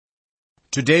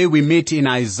Today we meet in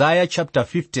Isaiah chapter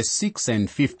 56 and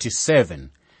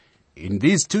 57. In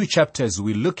these two chapters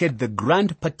we look at the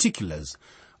grand particulars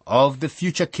of the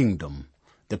future kingdom,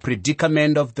 the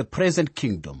predicament of the present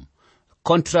kingdom,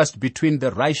 contrast between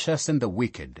the righteous and the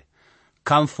wicked,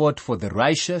 comfort for the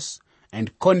righteous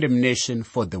and condemnation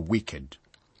for the wicked.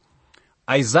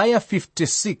 Isaiah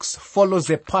 56 follows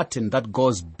a pattern that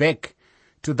goes back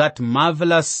to that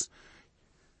marvelous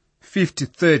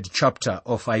 53rd chapter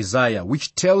of Isaiah,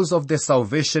 which tells of the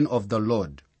salvation of the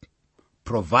Lord,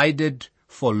 provided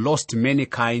for lost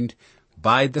mankind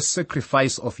by the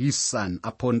sacrifice of his Son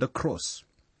upon the cross.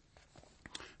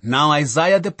 Now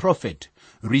Isaiah the prophet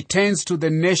returns to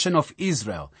the nation of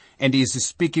Israel and is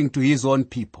speaking to his own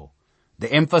people.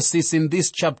 The emphasis in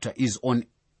this chapter is on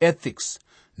ethics,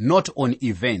 not on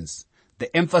events.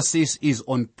 The emphasis is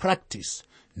on practice,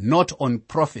 not on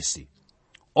prophecy.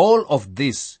 All of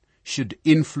this should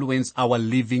influence our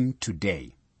living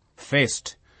today.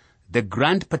 First, the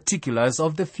grand particulars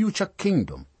of the future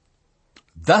kingdom.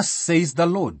 Thus says the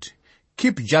Lord,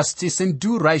 keep justice and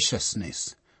do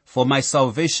righteousness, for my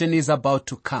salvation is about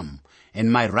to come,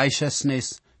 and my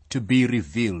righteousness to be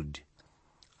revealed.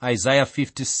 Isaiah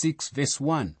 56 verse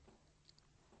 1.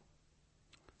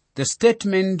 The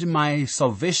statement, my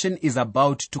salvation is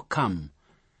about to come,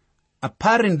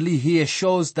 apparently here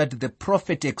shows that the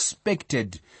prophet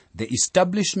expected the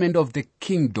establishment of the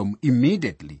kingdom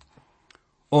immediately,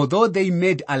 although they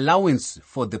made allowance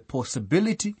for the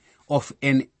possibility of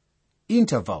an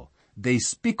interval. They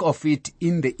speak of it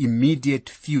in the immediate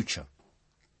future.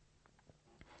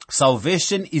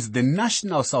 Salvation is the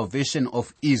national salvation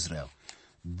of Israel.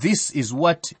 This is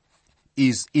what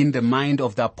is in the mind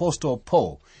of the Apostle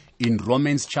Paul in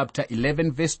Romans chapter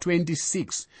 11 verse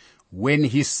 26, when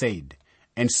he said,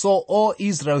 and so all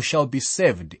Israel shall be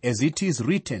saved, as it is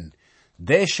written,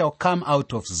 there shall come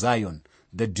out of Zion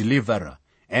the deliverer,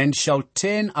 and shall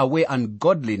turn away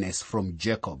ungodliness from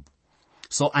Jacob.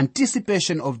 So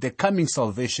anticipation of the coming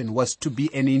salvation was to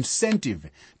be an incentive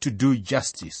to do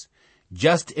justice,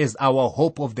 just as our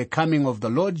hope of the coming of the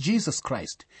Lord Jesus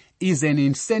Christ is an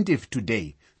incentive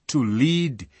today to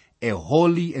lead a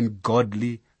holy and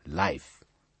godly life.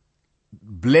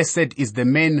 Blessed is the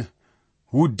man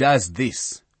who does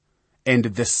this, and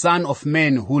the Son of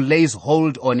Man who lays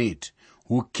hold on it,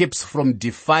 who keeps from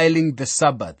defiling the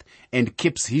Sabbath and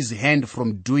keeps his hand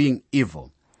from doing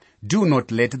evil. Do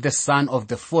not let the son of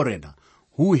the foreigner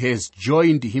who has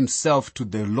joined himself to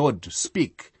the Lord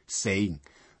speak, saying,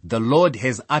 the Lord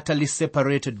has utterly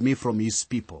separated me from his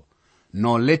people.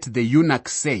 Nor let the eunuch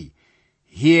say,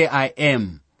 here I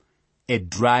am, a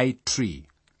dry tree.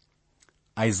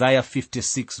 Isaiah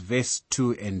 56 verse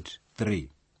 2 and 3.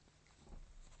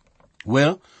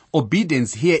 Well,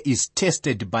 obedience here is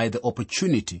tested by the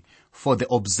opportunity for the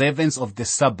observance of the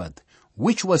Sabbath,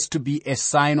 which was to be a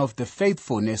sign of the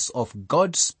faithfulness of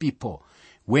God's people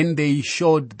when they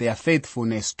showed their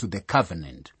faithfulness to the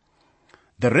covenant.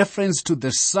 The reference to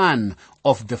the son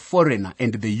of the foreigner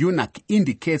and the eunuch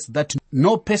indicates that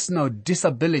no personal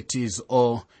disabilities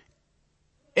or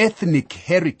ethnic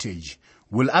heritage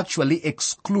will actually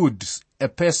exclude a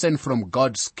person from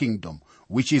God's kingdom,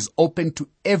 which is open to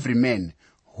every man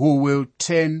who will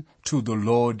turn to the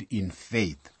Lord in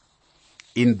faith.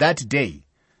 In that day,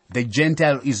 the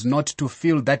Gentile is not to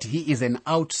feel that he is an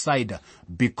outsider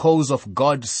because of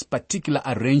God's particular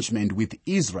arrangement with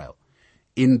Israel.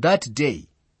 In that day,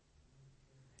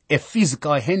 a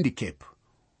physical handicap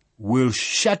will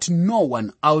shut no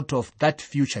one out of that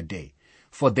future day.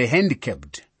 For the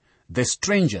handicapped, the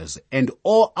strangers, and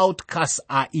all outcasts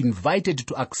are invited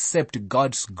to accept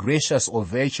God's gracious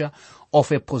overture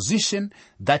of a position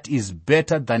that is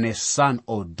better than a son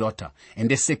or daughter,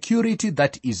 and a security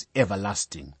that is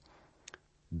everlasting.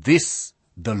 This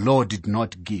the Lord did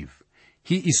not give.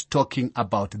 He is talking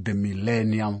about the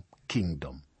millennium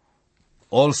kingdom.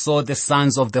 Also the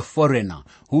sons of the foreigner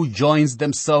who joins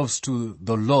themselves to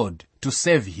the Lord to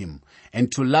serve him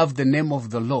and to love the name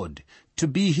of the Lord, to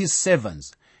be his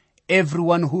servants,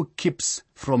 everyone who keeps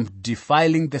from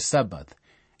defiling the Sabbath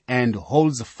and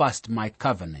holds fast my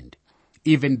covenant,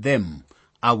 even them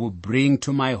I will bring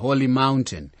to my holy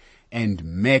mountain and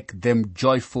make them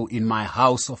joyful in my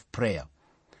house of prayer.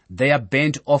 Their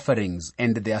burnt offerings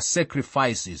and their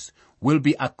sacrifices will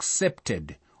be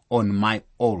accepted on my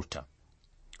altar.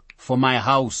 For my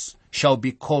house shall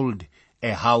be called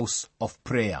a house of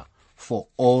prayer for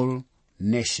all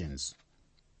nations.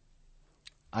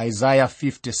 Isaiah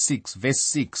 56 verse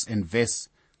 6 and verse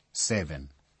 7.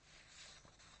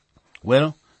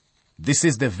 Well, this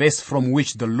is the verse from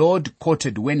which the Lord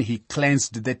quoted when he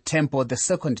cleansed the temple the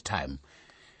second time.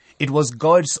 It was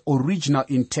God's original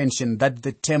intention that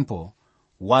the temple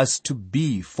was to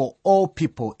be for all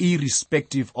people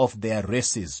irrespective of their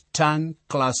races, tongue,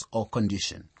 class, or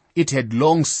condition. It had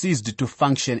long ceased to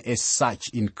function as such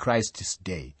in Christ's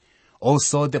day.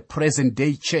 Also, the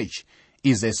present-day church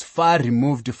is as far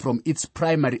removed from its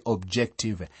primary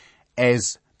objective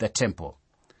as the temple.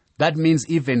 That means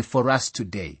even for us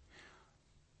today,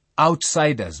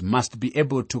 outsiders must be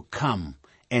able to come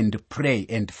and pray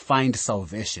and find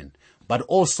salvation. But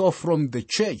also from the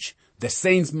church, the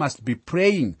saints must be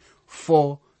praying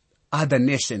for other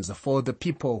nations, for the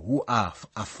people who are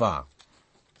afar.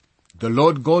 The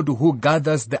Lord God who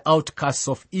gathers the outcasts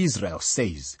of Israel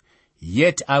says,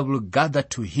 "Yet I will gather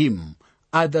to him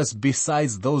others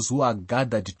besides those who are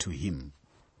gathered to him."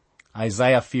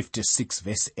 Isaiah 56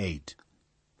 verse 8.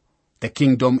 The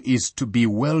kingdom is to be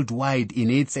worldwide in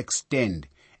its extent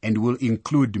and will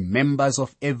include members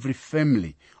of every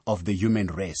family of the human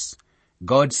race.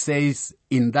 God says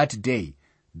in that day,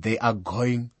 they are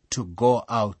going to go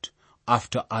out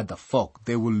after other folk.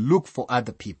 They will look for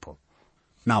other people.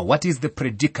 Now, what is the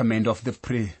predicament of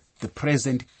the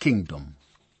present kingdom?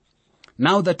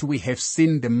 Now that we have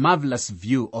seen the marvelous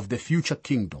view of the future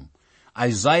kingdom,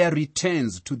 Isaiah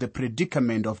returns to the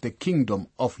predicament of the kingdom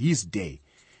of his day,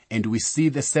 and we see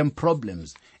the same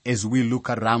problems as we look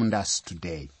around us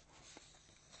today.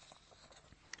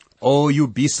 "O you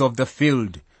beasts of the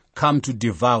field, come to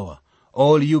devour,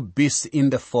 all you beasts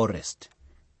in the forest."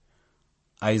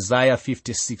 Isaiah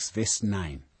 56 verse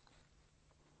 9.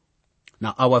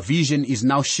 Now our vision is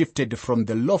now shifted from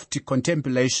the lofty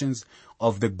contemplations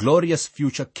of the glorious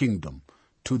future kingdom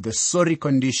to the sorry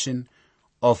condition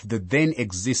of the then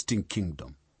existing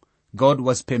kingdom. God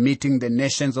was permitting the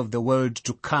nations of the world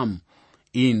to come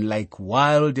in like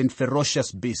wild and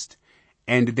ferocious beasts,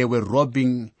 and they were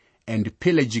robbing and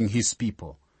pillaging his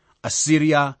people.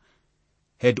 Assyria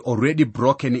had already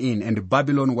broken in, and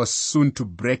Babylon was soon to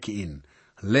break in.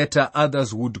 Later,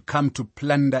 others would come to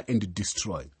plunder and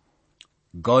destroy.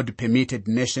 God permitted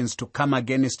nations to come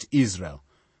against Israel.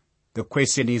 The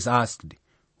question is asked,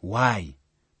 why?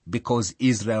 Because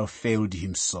Israel failed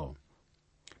him so.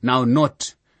 Now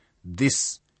note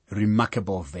this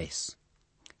remarkable verse.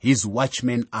 His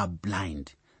watchmen are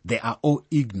blind. They are all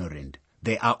ignorant.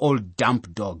 They are all dumb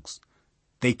dogs.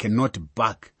 They cannot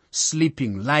bark,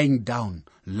 sleeping, lying down,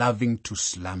 loving to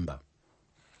slumber.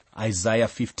 Isaiah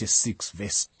 56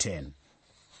 verse 10.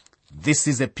 This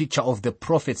is a picture of the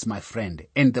prophets, my friend,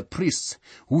 and the priests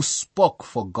who spoke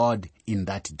for God in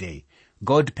that day.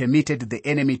 God permitted the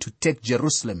enemy to take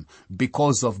Jerusalem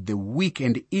because of the weak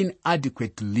and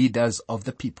inadequate leaders of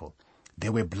the people. They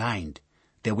were blind.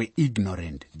 They were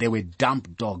ignorant. They were dumb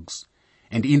dogs.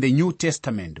 And in the New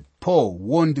Testament, Paul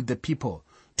warned the people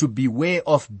to beware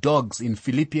of dogs in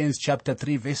Philippians chapter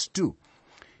 3 verse 2.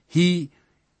 He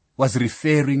was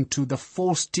referring to the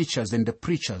false teachers and the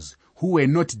preachers who were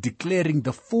not declaring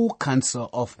the full counsel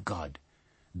of God.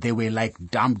 They were like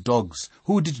dumb dogs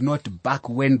who did not bark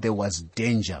when there was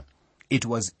danger. It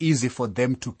was easy for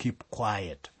them to keep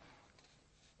quiet.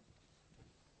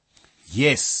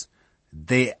 Yes,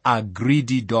 they are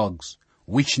greedy dogs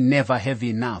which never have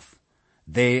enough.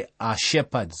 They are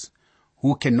shepherds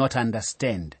who cannot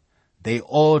understand. They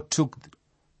all took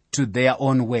to their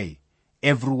own way,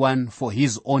 everyone for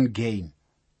his own gain,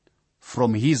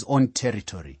 from his own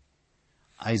territory.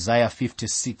 Isaiah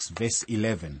 56 verse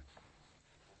 11.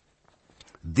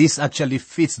 This actually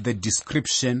fits the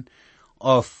description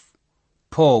of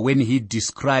Paul when he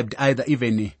described either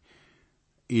even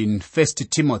in 1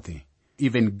 Timothy,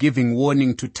 even giving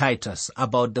warning to Titus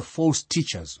about the false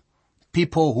teachers,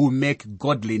 people who make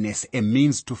godliness a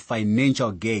means to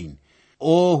financial gain.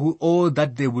 All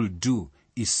that they will do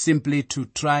is simply to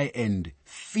try and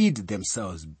feed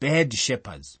themselves, bad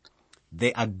shepherds.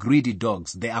 They are greedy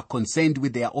dogs. They are concerned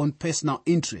with their own personal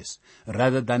interests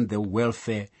rather than the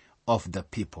welfare of the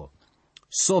people.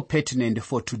 So pertinent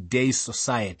for today's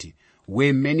society,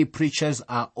 where many preachers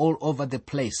are all over the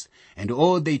place and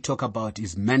all they talk about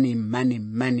is money, money,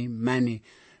 money, money.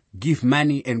 Give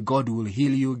money and God will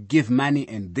heal you. Give money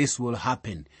and this will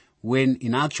happen. When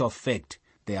in actual fact,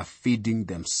 they are feeding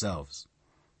themselves.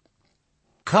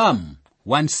 Come,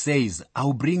 one says,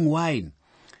 I'll bring wine,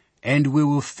 and we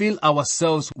will fill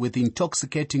ourselves with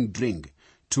intoxicating drink.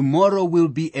 Tomorrow will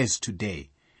be as today,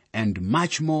 and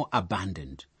much more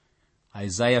abundant.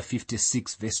 Isaiah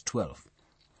 56 verse 12.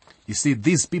 You see,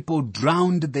 these people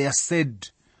drowned their sad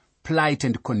plight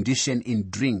and condition in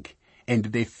drink, and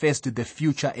they faced the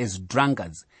future as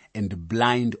drunkards and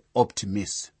blind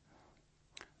optimists.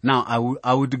 Now,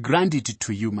 I would grant it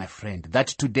to you, my friend, that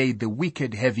today the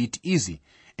wicked have it easy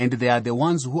and they are the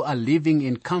ones who are living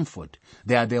in comfort.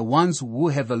 They are the ones who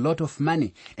have a lot of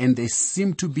money, and they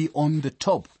seem to be on the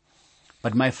top.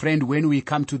 But my friend, when we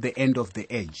come to the end of the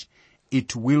age,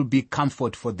 it will be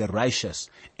comfort for the righteous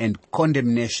and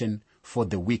condemnation for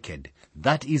the wicked.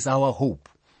 That is our hope.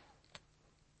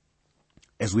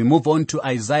 As we move on to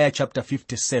Isaiah chapter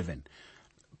 57,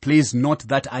 please note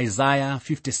that Isaiah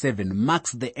 57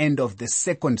 marks the end of the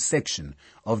second section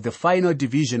of the final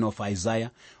division of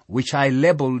Isaiah, which I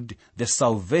labeled the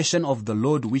salvation of the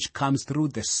Lord, which comes through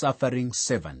the suffering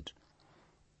servant.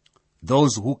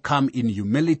 Those who come in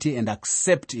humility and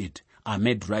accept it are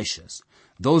made righteous.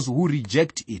 Those who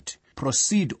reject it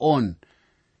proceed on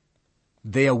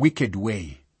their wicked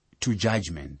way to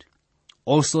judgment.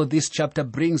 Also, this chapter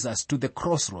brings us to the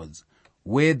crossroads,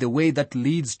 where the way that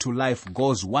leads to life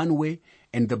goes one way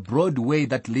and the broad way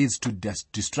that leads to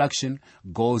destruction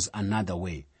goes another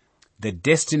way. The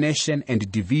destination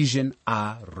and division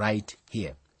are right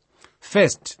here.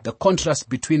 First, the contrast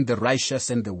between the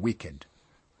righteous and the wicked.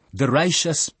 The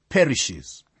righteous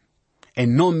perishes,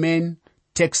 and no man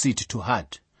takes it to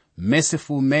heart.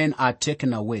 Merciful men are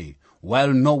taken away,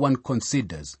 while no one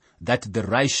considers that the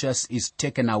righteous is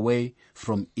taken away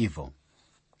from evil.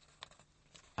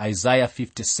 Isaiah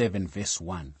 57 verse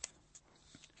 1.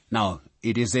 Now,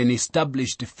 it is an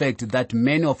established fact that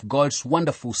many of God's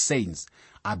wonderful saints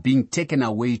are being taken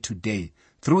away today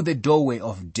through the doorway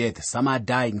of death. Some are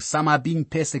dying, some are being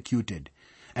persecuted.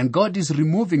 And God is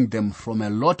removing them from a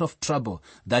lot of trouble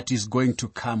that is going to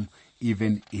come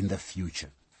even in the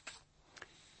future.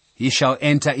 He shall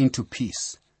enter into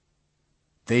peace.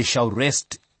 They shall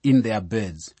rest in their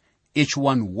beds, each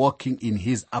one walking in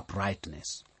his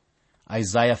uprightness.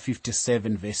 Isaiah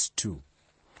 57 verse 2.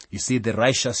 You see, the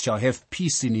righteous shall have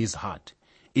peace in his heart.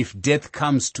 If death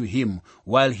comes to him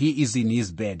while he is in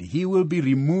his bed, he will be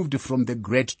removed from the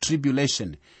great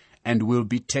tribulation and will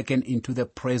be taken into the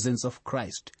presence of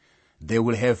Christ. They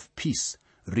will have peace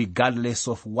regardless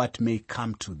of what may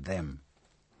come to them.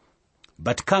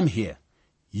 But come here,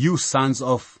 you sons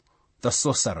of the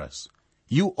sorcerers,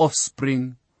 you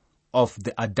offspring of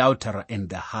the adulterer and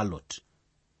the harlot.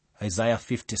 Isaiah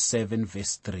 57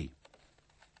 verse 3.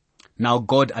 Now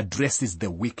God addresses the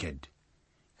wicked.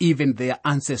 Even their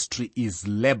ancestry is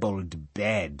labeled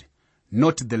bad.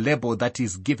 Not the label that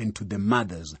is given to the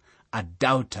mothers,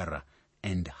 adulterer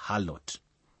and harlot.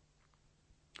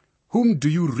 Whom do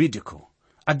you ridicule?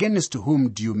 Against whom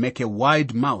do you make a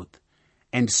wide mouth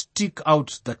and stick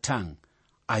out the tongue?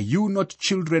 Are you not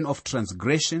children of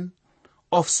transgression,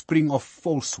 offspring of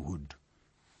falsehood?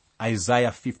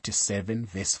 Isaiah 57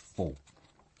 verse 4.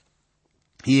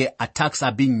 Here, attacks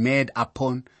are being made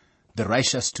upon the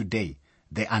righteous today.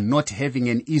 They are not having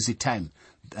an easy time.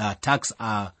 The attacks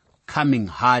are coming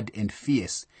hard and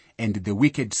fierce, and the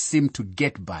wicked seem to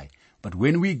get by. But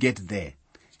when we get there,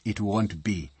 it won't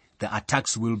be. The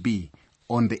attacks will be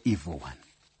on the evil one.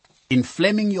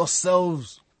 Inflaming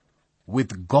yourselves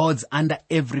with gods under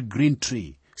every green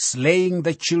tree, slaying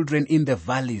the children in the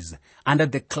valleys, under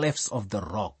the clefts of the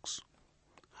rocks.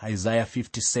 Isaiah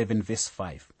 57 verse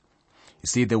 5. You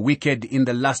see, the wicked in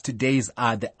the last days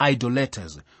are the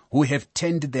idolaters who have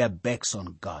turned their backs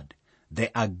on God. They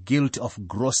are guilty of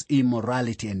gross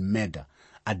immorality and murder.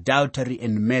 Adultery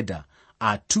and murder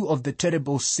are two of the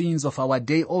terrible sins of our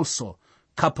day also,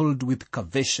 coupled with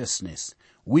covetousness,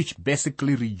 which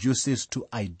basically reduces to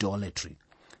idolatry.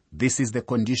 This is the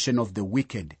condition of the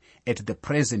wicked at the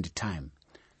present time.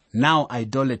 Now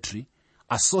idolatry,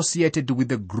 associated with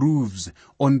the groves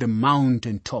on the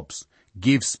mountain tops,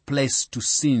 gives place to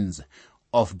sins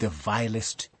of the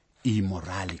vilest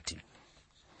immorality.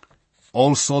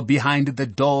 Also behind the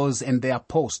doors and their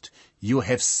posts, you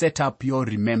have set up your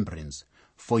remembrance,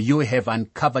 for you have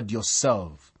uncovered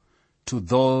yourself to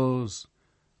those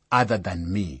other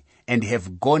than me, and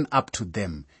have gone up to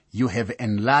them. You have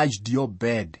enlarged your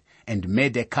bed and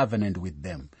made a covenant with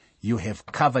them. You have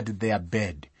covered their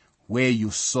bed where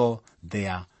you saw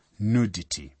their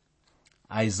nudity.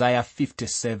 Isaiah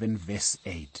 57 verse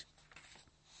 8.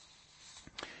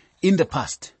 In the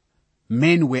past,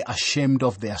 men were ashamed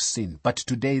of their sin, but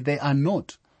today they are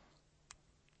not.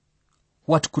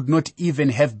 What could not even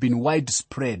have been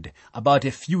widespread about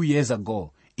a few years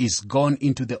ago is gone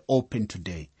into the open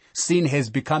today. Sin has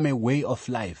become a way of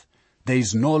life. There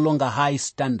is no longer high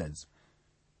standards.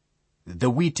 The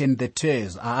wheat and the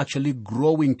tares are actually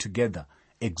growing together,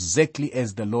 exactly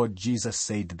as the Lord Jesus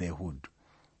said they would.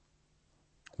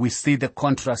 We see the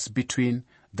contrast between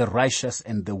the righteous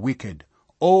and the wicked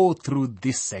all through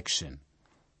this section.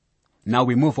 Now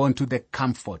we move on to the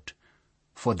comfort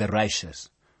for the righteous,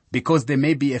 because there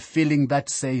may be a feeling that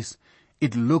says,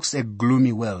 It looks a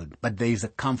gloomy world, but there is a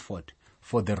comfort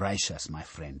for the righteous, my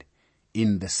friend.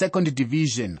 In the second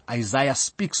division, Isaiah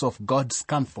speaks of God's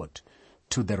comfort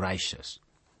to the righteous.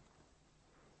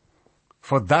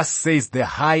 For thus says the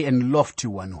high and lofty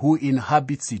one who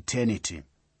inhabits eternity,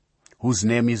 whose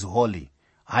name is holy.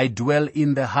 I dwell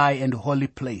in the high and holy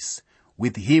place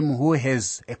with him who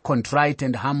has a contrite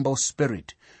and humble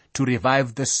spirit, to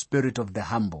revive the spirit of the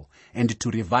humble and to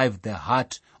revive the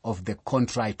heart of the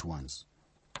contrite ones.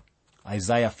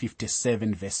 Isaiah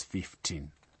 57 verse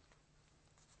 15.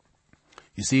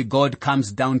 You see, God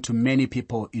comes down to many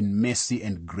people in mercy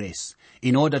and grace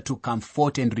in order to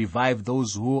comfort and revive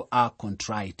those who are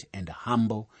contrite and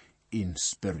humble in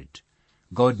spirit.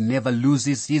 God never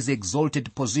loses his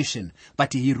exalted position,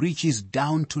 but he reaches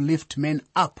down to lift men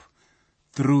up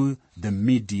through the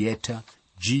mediator,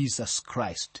 Jesus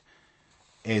Christ,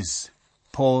 as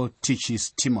Paul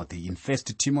teaches Timothy in 1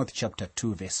 Timothy chapter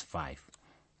 2 verse 5.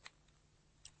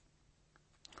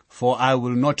 For I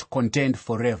will not contend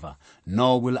forever,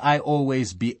 nor will I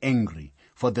always be angry,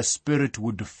 for the spirit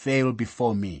would fail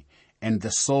before me, and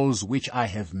the souls which I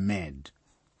have made.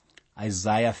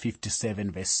 Isaiah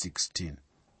 57 verse 16.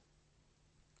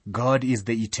 God is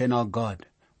the eternal God,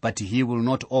 but he will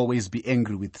not always be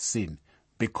angry with sin,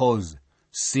 because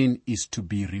sin is to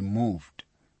be removed.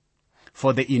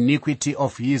 For the iniquity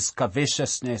of his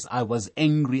covetousness I was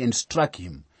angry and struck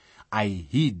him. I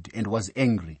hid and was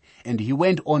angry, and he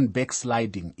went on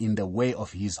backsliding in the way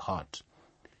of his heart.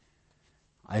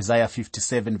 Isaiah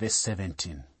 57 verse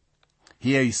 17.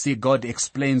 Here you see God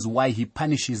explains why he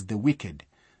punishes the wicked.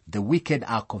 The wicked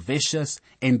are covetous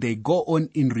and they go on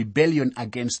in rebellion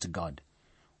against God.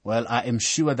 Well, I am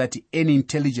sure that any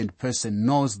intelligent person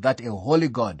knows that a holy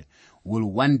God will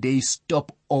one day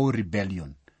stop all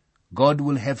rebellion. God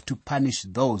will have to punish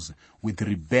those with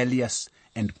rebellious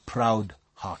and proud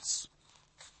hearts.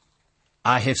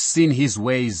 I have seen his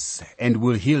ways and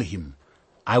will heal him.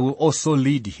 I will also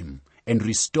lead him and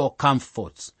restore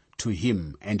comforts to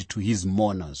him and to his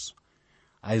mourners.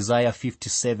 Isaiah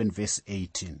 57 verse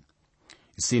 18. You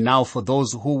see, now for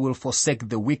those who will forsake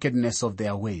the wickedness of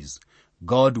their ways,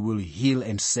 God will heal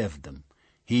and save them.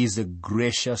 He is a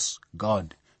gracious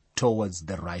God towards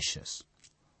the righteous.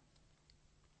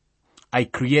 I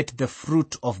create the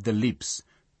fruit of the lips.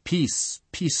 Peace,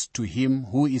 peace to him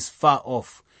who is far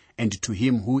off and to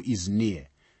him who is near,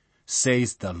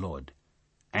 says the Lord,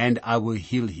 and I will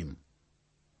heal him.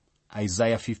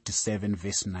 Isaiah 57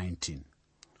 verse 19.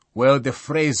 Well, the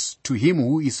phrase to him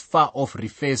who is far off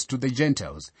refers to the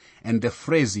Gentiles, and the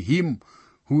phrase him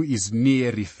who is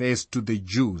near refers to the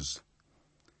Jews.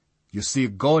 You see,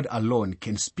 God alone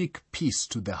can speak peace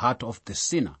to the heart of the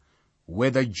sinner,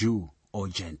 whether Jew or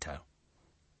Gentile.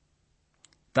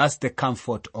 That's the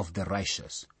comfort of the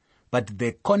righteous. But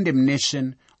the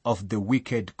condemnation of the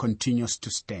wicked continues to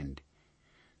stand.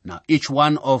 Now, each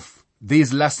one of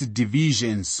these last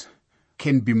divisions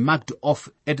can be marked off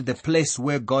at the place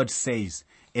where God says,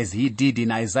 as he did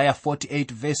in Isaiah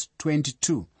 48 verse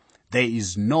 22, there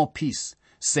is no peace,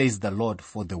 says the Lord,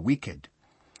 for the wicked.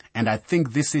 And I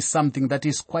think this is something that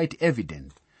is quite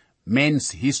evident.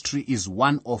 Man's history is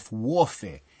one of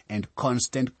warfare and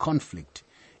constant conflict.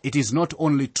 It is not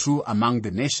only true among the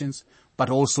nations,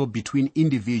 but also between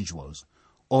individuals,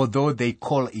 although they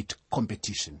call it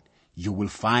competition. You will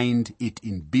find it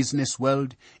in business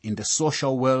world, in the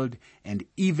social world, and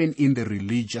even in the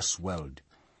religious world.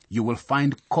 You will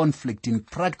find conflict in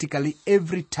practically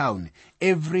every town,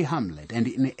 every hamlet, and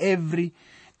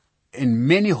in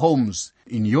many homes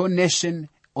in your nation,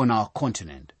 on our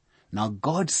continent. Now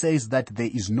God says that there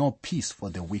is no peace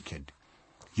for the wicked.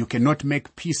 You cannot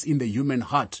make peace in the human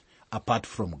heart apart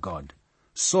from God.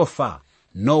 So far,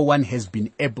 no one has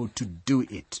been able to do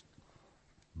it.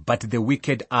 But the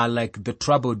wicked are like the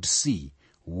troubled sea,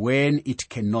 when it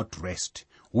cannot rest,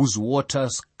 whose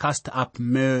waters cast up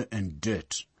mire and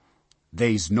dirt. There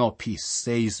is no peace,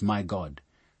 says my God,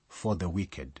 for the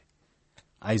wicked.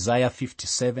 Isaiah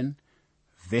 57,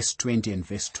 verse 20 and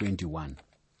verse 21.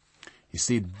 You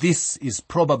see, this is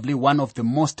probably one of the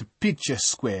most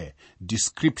picturesque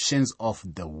descriptions of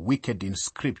the wicked in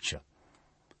Scripture.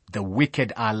 The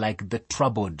wicked are like the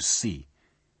troubled sea,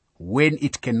 when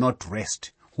it cannot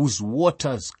rest, whose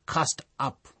waters cast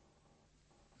up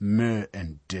mire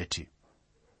and dirty.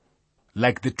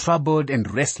 Like the troubled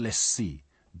and restless sea,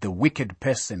 the wicked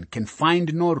person can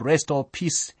find no rest or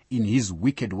peace in his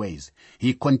wicked ways.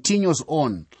 He continues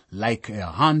on like a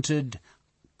hunted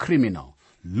criminal,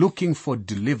 looking for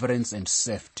deliverance and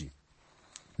safety.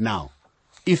 Now,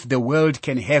 if the world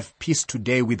can have peace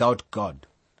today without God,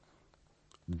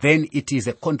 then it is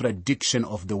a contradiction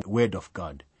of the word of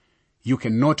God. You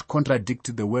cannot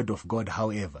contradict the word of God,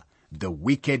 however. The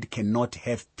wicked cannot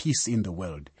have peace in the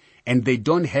world, and they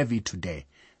don't have it today.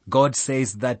 God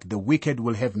says that the wicked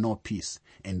will have no peace,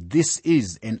 and this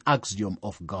is an axiom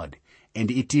of God, and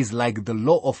it is like the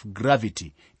law of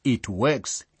gravity. It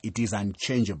works, it is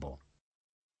unchangeable.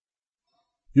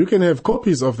 You can have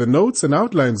copies of the notes and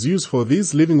outlines used for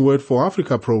these Living Word for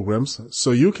Africa programs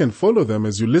so you can follow them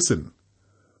as you listen.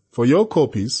 For your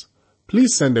copies,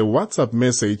 please send a WhatsApp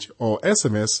message or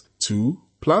SMS to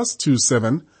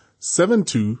 +27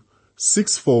 72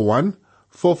 641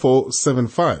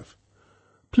 4475.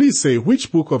 Please say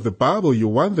which book of the Bible you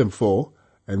want them for,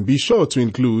 and be sure to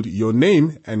include your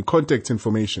name and contact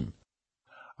information.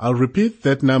 I'll repeat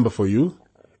that number for you.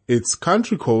 It's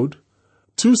country code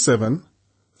 27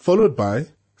 followed by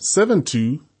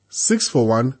 72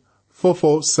 641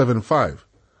 4475.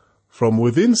 From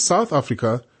within South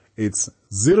Africa, it's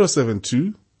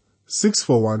 072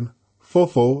 641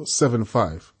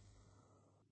 4475.